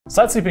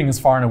Side sleeping is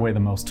far and away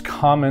the most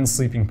common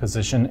sleeping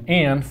position,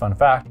 and fun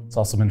fact, it's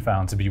also been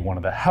found to be one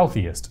of the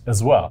healthiest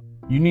as well.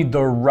 You need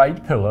the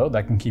right pillow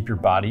that can keep your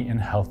body in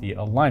healthy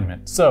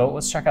alignment. So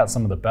let's check out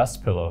some of the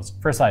best pillows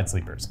for side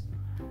sleepers.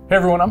 Hey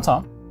everyone, I'm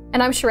Tom.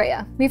 And I'm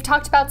Sharayah. We've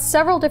talked about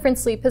several different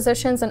sleep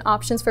positions and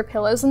options for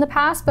pillows in the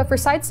past, but for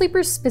side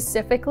sleepers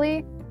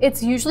specifically,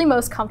 it's usually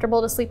most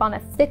comfortable to sleep on a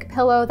thick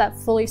pillow that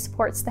fully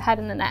supports the head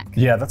and the neck.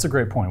 Yeah, that's a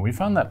great point. We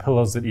found that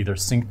pillows that either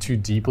sink too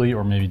deeply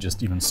or maybe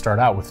just even start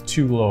out with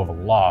too low of a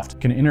loft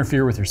can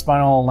interfere with your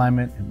spinal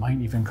alignment. It might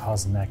even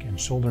cause neck and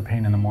shoulder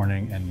pain in the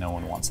morning, and no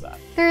one wants that.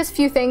 There's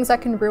few things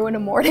that can ruin a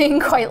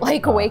morning, quite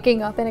like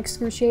waking up in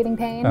excruciating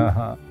pain.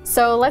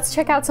 So let's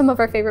check out some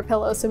of our favorite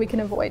pillows so we can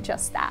avoid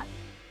just that.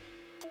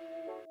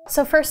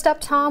 So first up,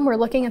 Tom, we're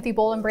looking at the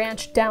Boll &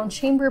 Branch down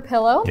chamber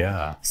pillow.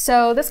 Yeah.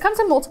 So this comes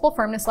in multiple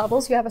firmness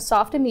levels. You have a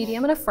soft, a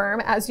medium, and a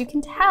firm. As you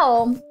can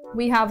tell,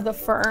 we have the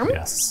firm.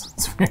 Yes,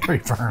 it's very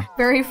firm.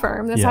 Very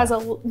firm. This has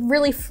a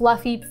really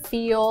fluffy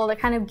feel that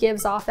kind of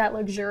gives off that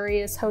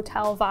luxurious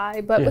hotel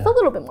vibe, but with a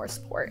little bit more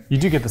support. You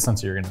do get the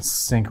sense that you're gonna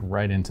sink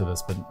right into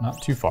this, but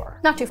not too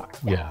far. Not too far.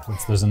 Yeah,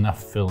 there's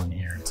enough fill in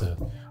here to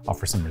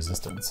offer some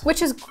resistance.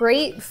 Which is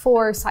great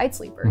for side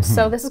sleepers.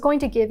 So this is going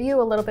to give you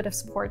a little bit of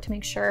support to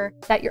make sure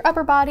that your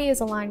upper body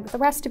is aligned with the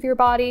rest of your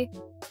body.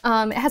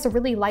 It has a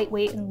really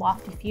lightweight and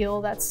lofty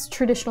feel that's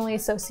traditionally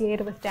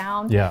associated with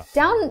down. Yeah.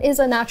 Down is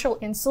a natural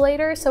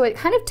insulator, so it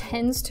kind of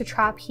tends to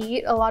trap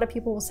heat. A lot of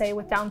people will say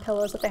with down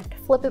pillows that they have to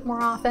flip it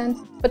more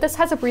often, but this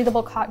has a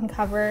breathable cotton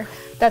cover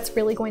that's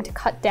really going to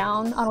cut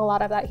down on a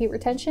lot of that heat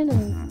retention,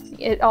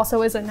 and it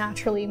also is a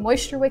naturally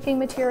moisture wicking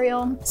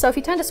material. So if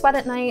you tend to sweat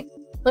at night,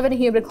 live in a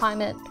humid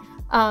climate,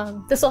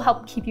 this will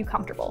help keep you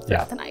comfortable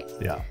throughout the night.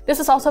 Yeah.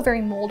 This is also very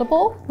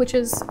moldable, which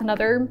is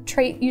another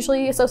trait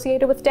usually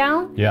associated with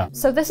down. Yeah.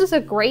 So this is a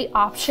great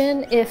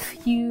option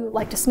if you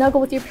like to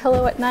snuggle with your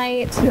pillow at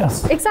night.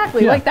 Yes.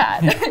 Exactly, like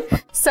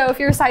that. So if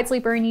you're a side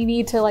sleeper and you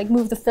need to like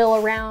move the fill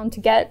around to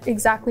get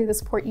exactly the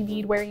support you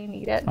need where you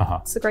need it,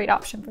 it's a great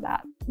option for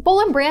that.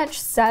 Boll & Branch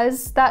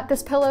says that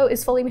this pillow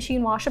is fully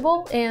machine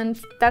washable, and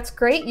that's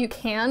great. You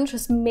can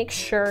just make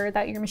sure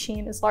that your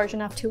machine is large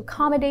enough to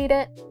accommodate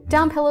it.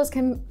 Down pillows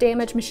can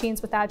damage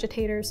machines with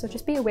agitators, so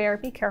just be aware,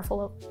 be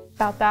careful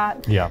about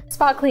that. Yeah.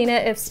 Spot clean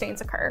it if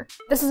stains occur.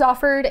 This is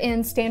offered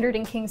in standard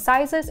and king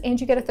sizes, and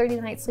you get a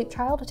 30-night sleep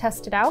trial to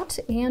test it out,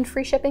 and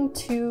free shipping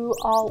to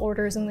all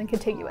orders in the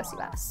contiguous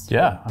US.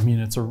 Yeah, I mean,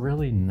 it's a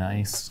really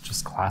nice,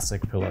 just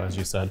classic pillow, as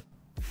you said.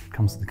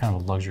 Comes with kind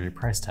of a luxury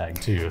price tag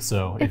too.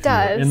 So if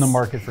you're in the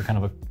market for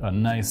kind of a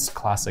nice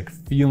classic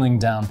feeling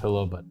down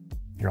pillow, but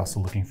you're also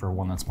looking for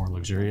one that's more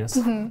luxurious,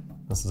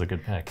 this is a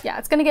good pick. Yeah,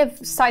 it's gonna give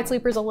side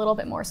sleepers a little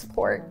bit more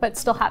support, but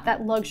still have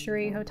that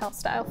luxury hotel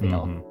style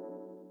feel.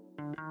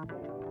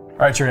 All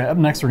right, Sharayah, up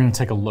next, we're gonna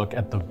take a look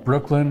at the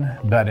Brooklyn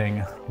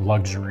Bedding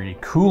Luxury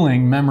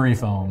Cooling Memory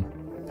Foam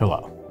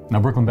Pillow. Now,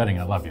 Brooklyn Bedding,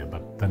 I love you,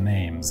 but the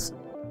names,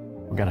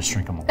 we gotta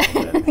shrink them a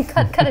little bit.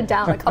 cut it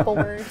down a couple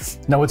words.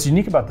 Now, what's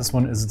unique about this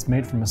one is it's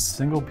made from a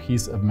single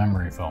piece of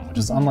memory foam, which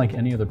is unlike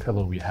any other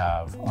pillow we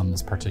have on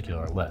this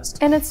particular list.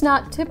 And it's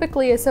not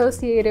typically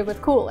associated with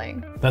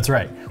cooling. That's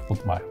right. We'll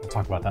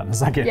talk about that in a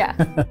second.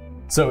 Yeah.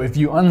 So if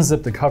you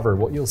unzip the cover,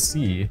 what you'll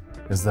see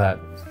is that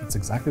it's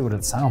exactly what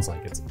it sounds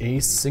like. It's a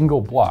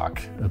single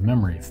block of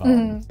memory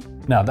foam.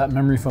 Now, that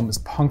memory foam is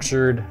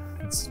punctured.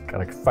 It's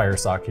got a fire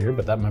sock here,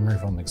 but that memory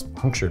foam is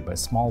punctured by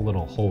small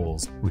little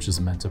holes, which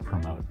is meant to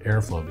promote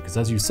airflow. Because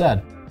as you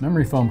said,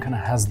 memory foam kind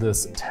of has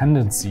this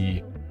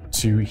tendency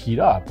to heat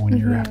up. When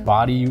your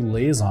body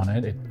lays on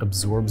it, it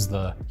absorbs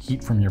the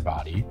heat from your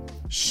body,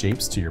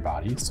 shapes to your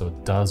body, so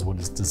it does what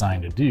it's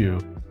designed to do.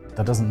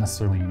 That doesn't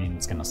necessarily mean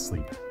it's gonna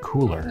sleep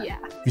cooler. Yeah.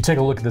 If you take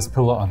a look at this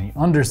pillow on the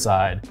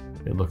underside,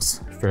 it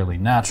looks fairly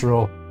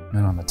natural. And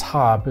then on the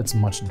top, it's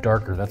much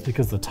darker. That's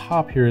because the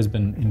top here has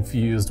been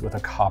infused with a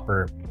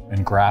copper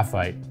and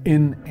graphite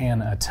in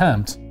an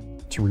attempt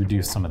to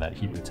reduce some of that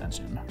heat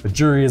retention. The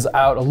jury is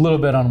out a little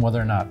bit on whether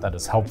or not that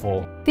is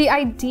helpful. The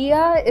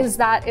idea is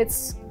that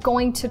it's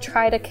going to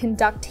try to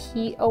conduct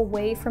heat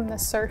away from the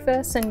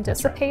surface and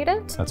dissipate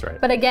it. That's right.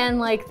 But again,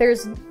 like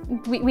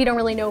we don't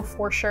really know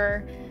for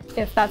sure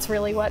if that's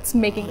really what's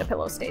making the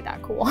pillow stay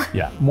that cool.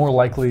 Yeah, more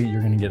likely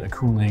you're gonna get a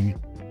cooling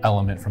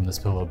element from this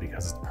pillow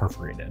because it's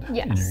perforated.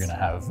 Yes. And you're gonna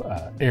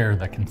have air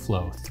that can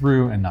flow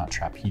through and not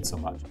trap heat so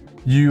much.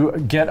 You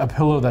get a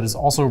pillow that is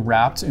also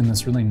wrapped in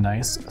this really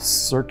nice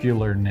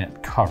circular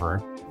knit cover,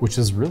 which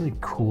is really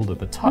cool to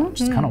the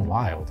touch. It's kind of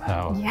wild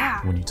how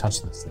when you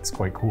touch this, it's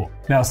quite cool.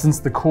 Now, since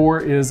the core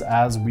is,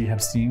 as we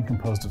have seen,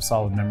 composed of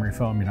solid memory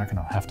foam, you're not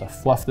gonna have to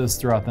fluff this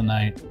throughout the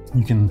night.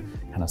 You can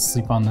kind of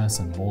sleep on this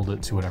and mold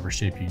it to whatever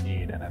shape you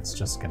need, and it's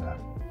just gonna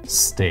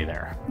stay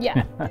there.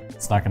 Yeah.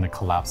 It's not gonna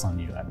collapse on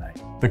you at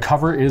night. The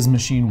cover is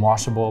machine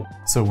washable,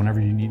 so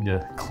whenever you need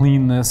to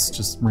clean this,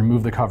 just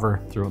remove the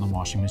cover, throw it in the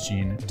washing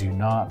machine. Do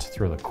not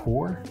throw the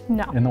core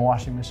in the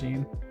washing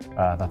machine.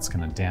 That's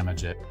gonna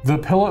damage it. The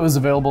pillow is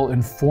available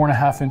in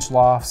 4.5-inch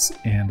lofts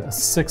and a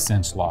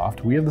 6-inch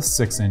loft. We have the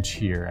 6-inch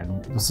here,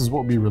 and this is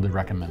what we really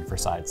recommend for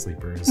side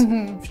sleepers.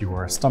 If you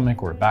are a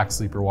stomach or a back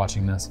sleeper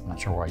watching this, I'm not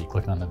sure why you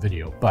clicked on the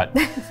video, but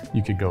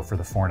you could go for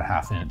the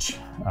 4.5-inch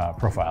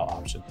profile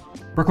option.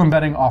 Brooklyn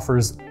Bedding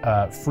offers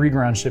free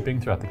ground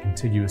shipping throughout the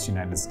contiguous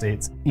United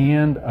States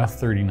and a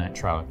 30-night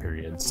trial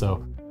period.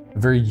 So a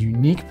very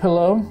unique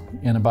pillow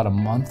and about a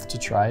month to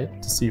try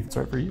it to see if it's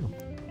right for you.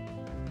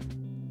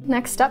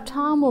 Next up,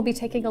 Tom, we'll be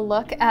taking a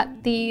look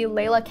at the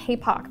Layla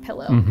Kapok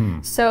pillow.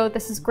 So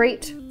this is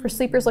great for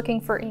sleepers looking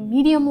for a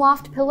medium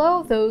loft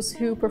pillow, those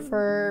who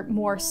prefer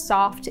more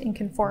soft and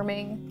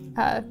conforming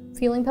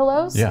feeling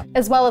pillows,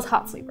 as well as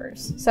hot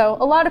sleepers. So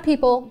a lot of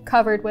people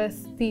covered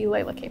with the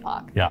Layla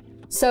Kapok.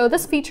 So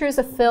this features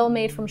a fill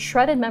made from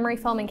shredded memory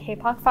foam and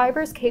kapok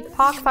fibers.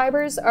 Kapok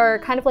fibers are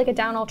kind of like a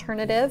down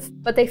alternative,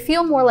 but they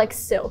feel more like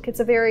silk.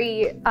 It's a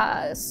very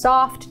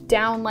soft,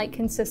 down-like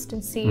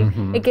consistency.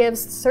 It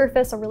gives the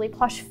surface a really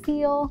plush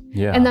feel.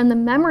 And then the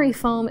memory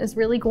foam is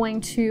really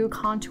going to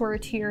contour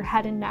to your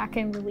head and neck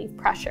and relieve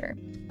pressure.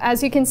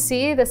 As you can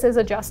see, this is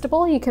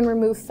adjustable. You can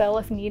remove fill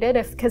if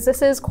needed, because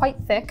this is quite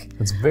thick.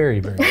 It's very,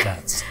 very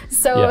dense.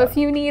 So if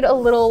you need a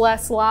little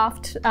less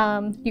loft,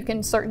 you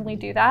can certainly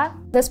do that.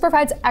 This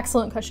provides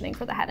excellent cushioning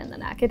for the head and the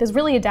neck. It is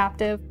really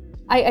adaptive.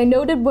 I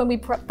noted when we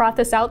brought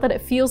this out that it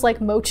feels like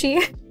mochi.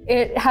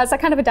 It has that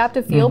kind of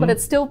adaptive feel, but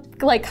it's still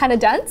like kind of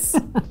dense.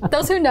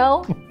 Those who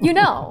know, you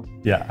know.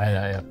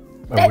 Yeah,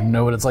 I wouldn't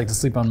know what it's like to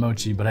sleep on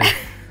mochi, but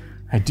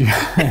I do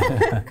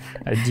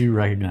I do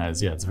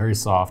recognize, it's very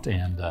soft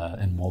and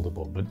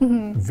moldable, but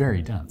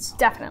very dense.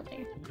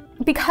 Definitely.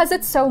 Because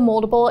it's so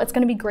moldable, it's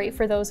going to be great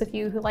for those of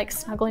you who like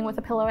snuggling with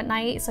a pillow at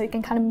night, so you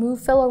can kind of move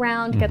fill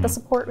around, get the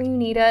support when you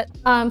need it.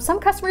 Some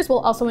customers will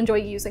also enjoy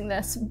using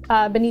this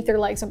beneath their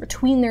legs and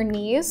between their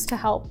knees to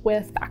help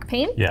with back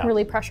pain,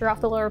 really pressure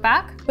off the lower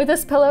back. With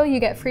this pillow, you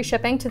get free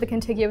shipping to the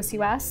contiguous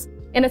US.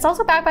 And it's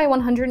also backed by a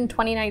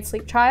 120-night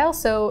sleep trial,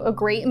 so a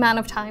great amount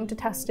of time to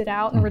test it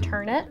out and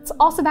return it. It's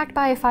also backed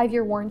by a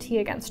 5-year warranty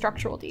against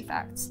structural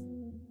defects.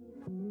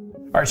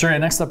 All right,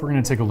 Sharayah, next up we're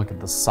gonna take a look at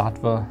the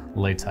Saatva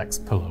latex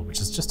pillow, which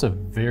is just a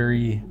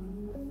very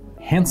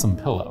handsome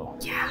pillow.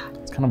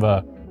 It's kind of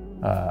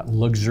a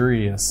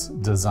luxurious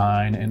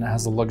design, and it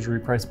has a luxury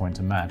price point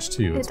to match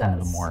too. It's one of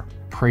the more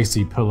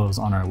pricey pillows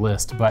on our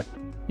list, but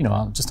you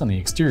know, just on the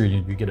exterior,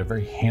 you get a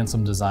very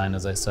handsome design,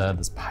 as I said,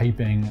 this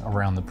piping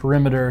around the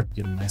perimeter.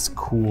 You get a nice,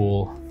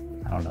 cool,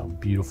 I don't know,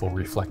 beautiful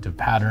reflective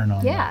pattern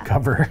on the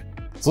cover.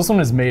 So this one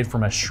is made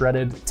from a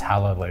shredded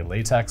tala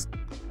latex.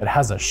 It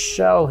has a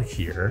shell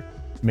here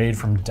made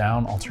from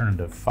down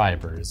alternative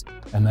fibers,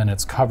 and then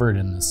it's covered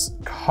in this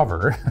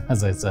cover,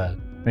 as I said,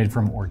 made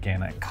from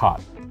organic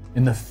cotton.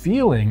 And the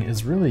feeling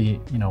is really,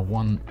 you know,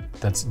 one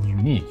that's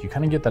unique. You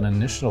kind of get that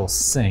initial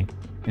sink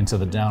into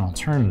the down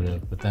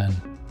alternative, but then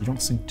you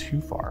don't sink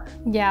too far.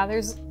 Yeah,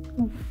 there's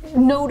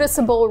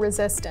noticeable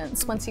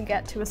resistance once you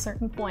get to a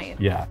certain point.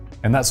 Yeah,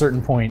 and that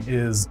certain point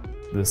is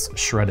this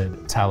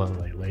shredded tala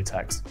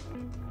latex.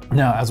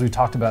 Now, as we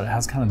talked about, it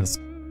has kind of this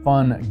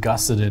fun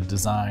gusseted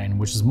design,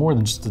 which is more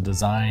than just a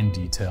design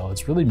detail.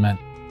 It's really meant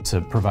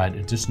to provide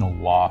additional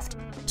loft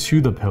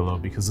to the pillow,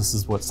 because this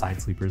is what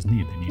side sleepers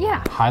need. They need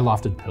a high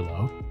lofted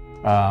pillow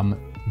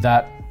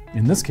that,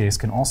 in this case,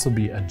 can also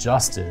be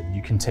adjusted.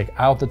 You can take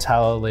out the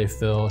tala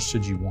fill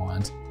should you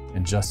want,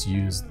 and just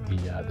use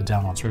the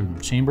down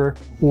alternative chamber,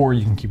 or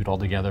you can keep it all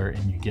together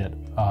and you get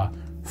a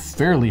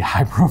fairly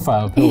high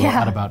profile pillow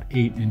at about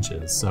 8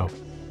 inches. So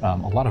a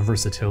lot of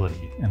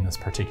versatility in this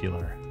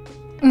particular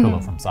pillow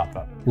from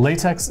Saatva.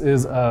 Latex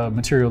is a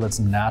material that's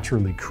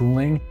naturally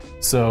cooling,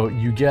 so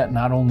you get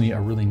not only a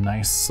really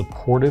nice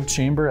supportive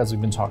chamber, as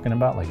we've been talking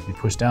about, like if you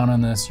push down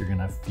on this, you're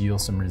gonna feel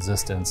some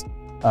resistance,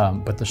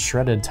 but the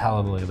shredded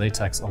tala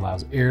latex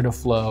allows air to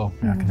flow.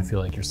 You're not gonna feel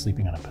like you're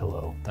sleeping on a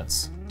pillow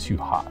that's too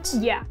hot.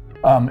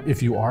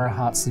 If you are a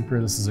hot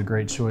sleeper, this is a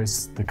great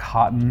choice. The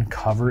cotton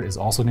cover is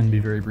also going to be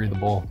very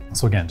breathable.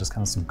 So again, just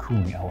kind of some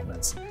cooling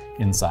elements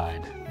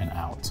inside and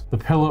out. The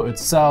pillow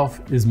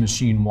itself is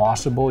machine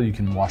washable. You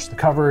can wash the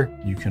cover,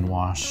 you can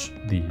wash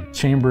the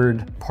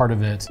chambered part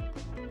of it.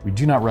 We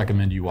do not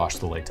recommend you wash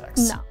the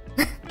latex.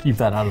 No. Keep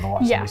that out of the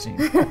washing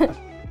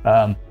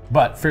machine.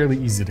 But fairly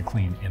easy to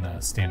clean in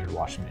a standard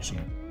washing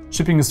machine.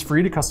 Shipping is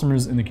free to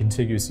customers in the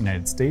contiguous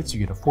United States. You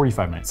get a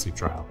 45-night sleep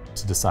trial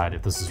to decide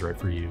if this is right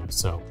for you.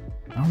 So,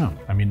 I don't know.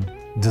 I mean,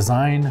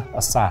 design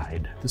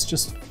aside, this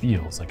just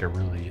feels like a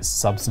really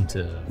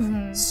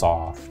substantive,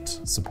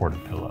 soft,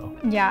 supportive pillow.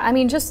 Yeah, I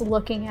mean, just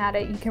looking at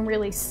it, you can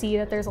really see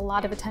that there's a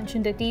lot of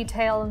attention to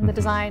detail in the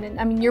design. And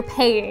I mean, you're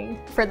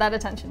paying for that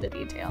attention to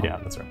detail. Yeah,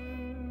 that's right.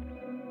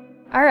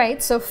 All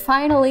right, so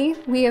finally,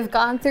 we have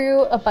gone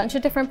through a bunch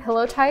of different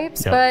pillow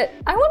types, but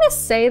I want to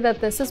say that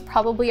this is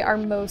probably our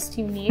most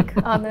unique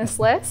on this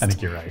list. I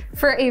think you're right.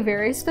 For a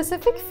very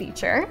specific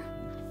feature.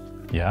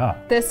 Yeah.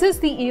 This is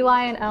the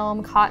Eli and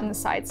Elm Cotton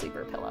Side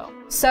Sleeper pillow.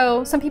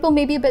 So some people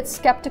may be a bit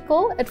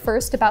skeptical at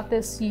first about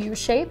this U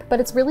shape, but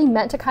it's really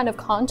meant to kind of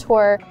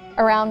contour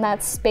around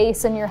that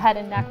space in your head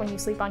and neck when you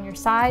sleep on your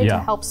side to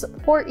help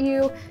support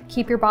you,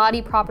 keep your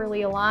body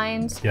properly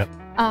aligned. Yep.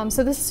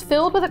 So this is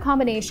filled with a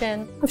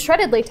combination of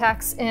shredded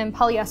latex and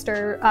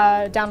polyester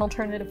down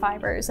alternative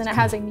fibers, and it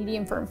has a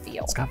medium firm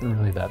feel. It's got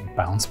really that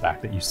bounce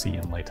back that you see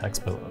in latex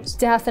pillows.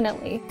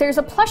 Definitely. There's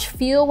a plush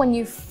feel when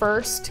you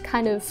first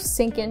kind of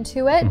sink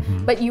into it,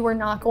 but you are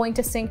not going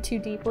to sink too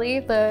deeply.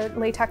 The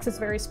latex is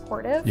very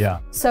supportive. Yeah.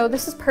 So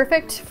this is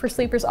perfect for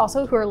sleepers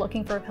also who are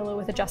looking for a pillow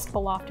with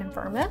adjustable loft and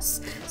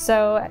firmness.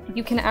 So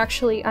you can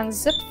actually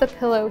unzip the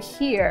pillow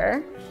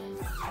here,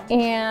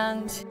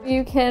 and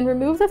you can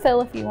remove the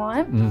fill if you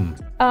want.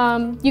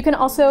 You can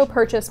also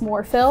purchase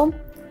more fill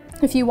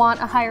if you want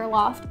a higher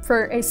loft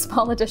for a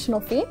small additional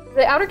fee.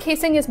 The outer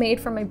casing is made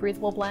from a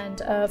breathable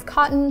blend of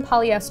cotton,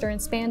 polyester, and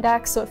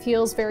spandex, so it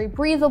feels very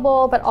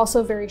breathable, but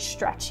also very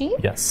stretchy.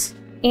 Yes.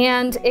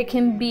 And it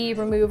can be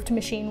removed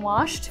machine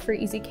washed for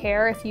easy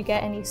care. If you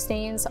get any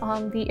stains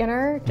on the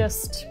inner,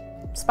 just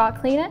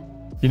spot clean it.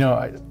 You know,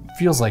 it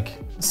feels like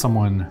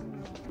someone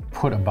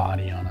put a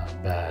body on a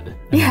bed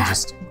and then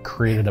just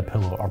created a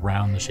pillow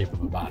around the shape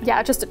of a body.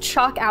 Yeah, just a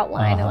chalk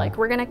outline, and like,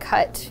 we're gonna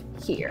cut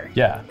here.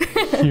 Yeah,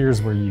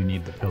 here's where you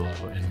need the pillow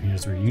and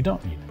here's where you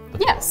don't need the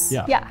pillow. Yes,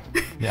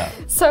 yeah.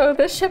 So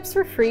this ships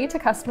for free to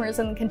customers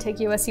in the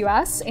contiguous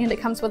US, and it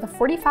comes with a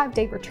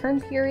 45-day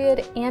return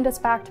period, and it's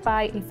backed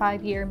by a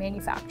 5-year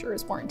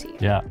manufacturer's warranty.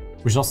 Yeah,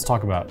 we should also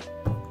talk about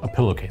a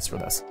pillowcase for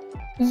this.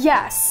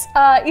 Yes,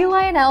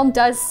 Eli and Elm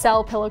does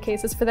sell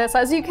pillowcases for this.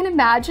 As you can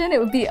imagine,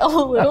 it would be a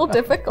little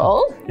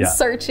difficult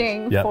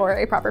searching for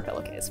a proper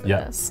pillowcase for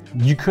this.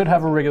 You could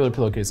have a regular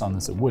pillowcase on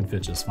this. It would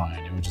fit just fine.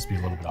 It would just be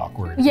a little bit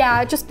awkward. Yeah,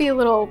 it'd just be a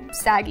little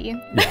saggy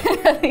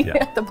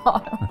at the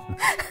bottom.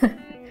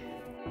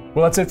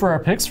 Well, that's it for our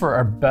picks for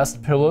our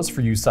best pillows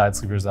for you side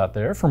sleepers out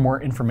there. For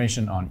more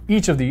information on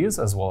each of these,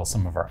 as well as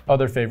some of our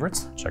other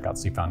favorites, check out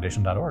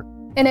sleepfoundation.org.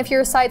 And if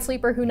you're a side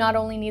sleeper who not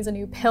only needs a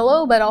new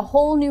pillow, but a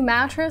whole new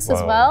mattress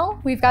as well,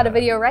 we've got a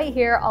video right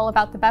here all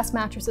about the best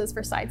mattresses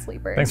for side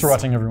sleepers. Thanks for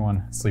watching,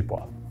 everyone. Sleep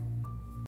well.